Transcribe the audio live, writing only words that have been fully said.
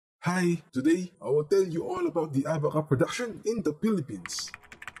Hi, today I will tell you all about the abaca production in the Philippines.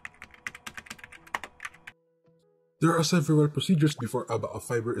 There are several procedures before abaca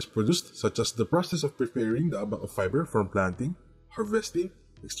fiber is produced, such as the process of preparing the abaca fiber from planting, harvesting,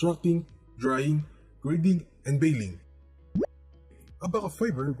 extracting, drying, grading, and baling. Abaca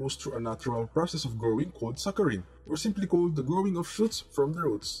fiber goes through a natural process of growing called suckering, or simply called the growing of shoots from the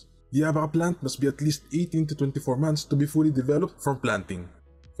roots. The abaca plant must be at least 18 to 24 months to be fully developed from planting.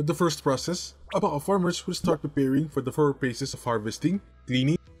 For the first process, abaca farmers will start preparing for the 4 phases of harvesting,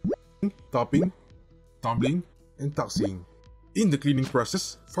 cleaning, topping, tumbling, and taxing. In the cleaning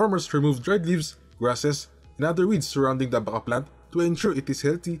process, farmers remove dried leaves, grasses, and other weeds surrounding the abaca plant to ensure it is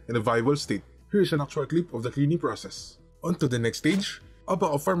healthy and a viable state. Here is an actual clip of the cleaning process. On to the next stage,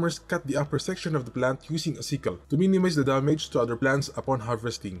 abaca farmers cut the upper section of the plant using a sickle to minimize the damage to other plants upon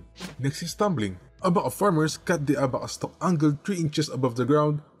harvesting. Next is tumbling. Abaca farmers cut the abaca stalk angled 3 inches above the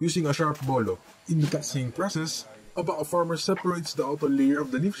ground using a sharp bolo. In the taxing process, abaca farmer separates the outer layer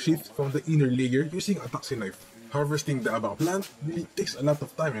of the leaf sheath from the inner layer using a taxi knife. Harvesting the abaca plant really takes a lot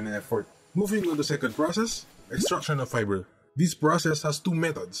of time and effort. Moving on to the second process, extraction of fiber. This process has 2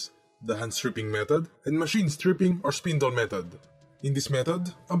 methods, the hand stripping method and machine stripping or spindle method. In this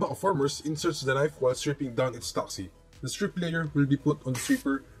method, abaca farmers inserts the knife while stripping down its taxi. The strip layer will be put on the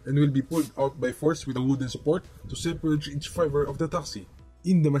stripper and will be pulled out by force with a wooden support to separate each fiber of the taxi.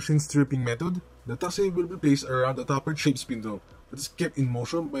 In the machine stripping method, the taxi will be placed around a tapered-shaped spindle that is kept in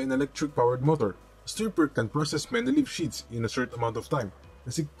motion by an electric-powered motor. A stripper can process many leaf sheets in a short amount of time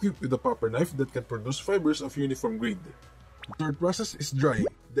and is equipped with a proper knife that can produce fibers of uniform grade. The third process is drying.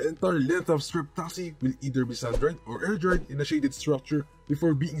 The entire length of stripped taxi will either be sun-dried or air-dried in a shaded structure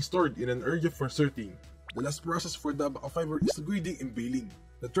before being stored in an area for sorting. The last process for the abaca fiber is grading and baling.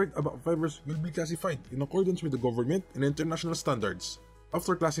 The dried abaca fibers will be classified in accordance with the government and international standards.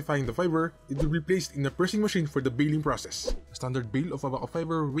 After classifying the fiber, it will be placed in a pressing machine for the baling process. A standard bale of abaca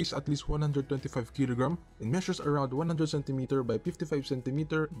fiber weighs at least 125 kg and measures around 100 cm by 55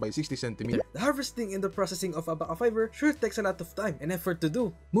 cm by 60 cm. The harvesting and the processing of abaca fiber sure takes a lot of time and effort to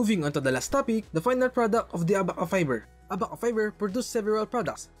do. Moving on to the last topic, the final product of the abaca fiber. Abaca fiber produces several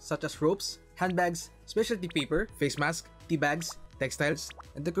products such as ropes, handbags, specialty paper, face masks, tea bags, textiles,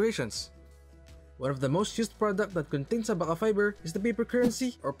 and decorations. One of the most used products that contains abaca fiber is the paper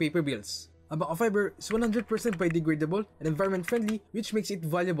currency or paper bills. Abaca fiber is 100% biodegradable and environment friendly, which makes it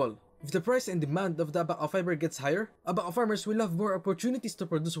valuable. If the price and demand of the abaca fiber gets higher, abaca farmers will have more opportunities to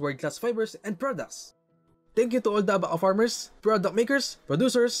produce world-class fibers and products. Thank you to all the abaca farmers, product makers,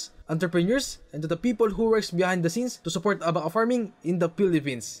 producers, entrepreneurs, and to the people who works behind the scenes to support abaca farming in the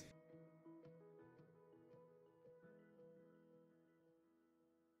Philippines.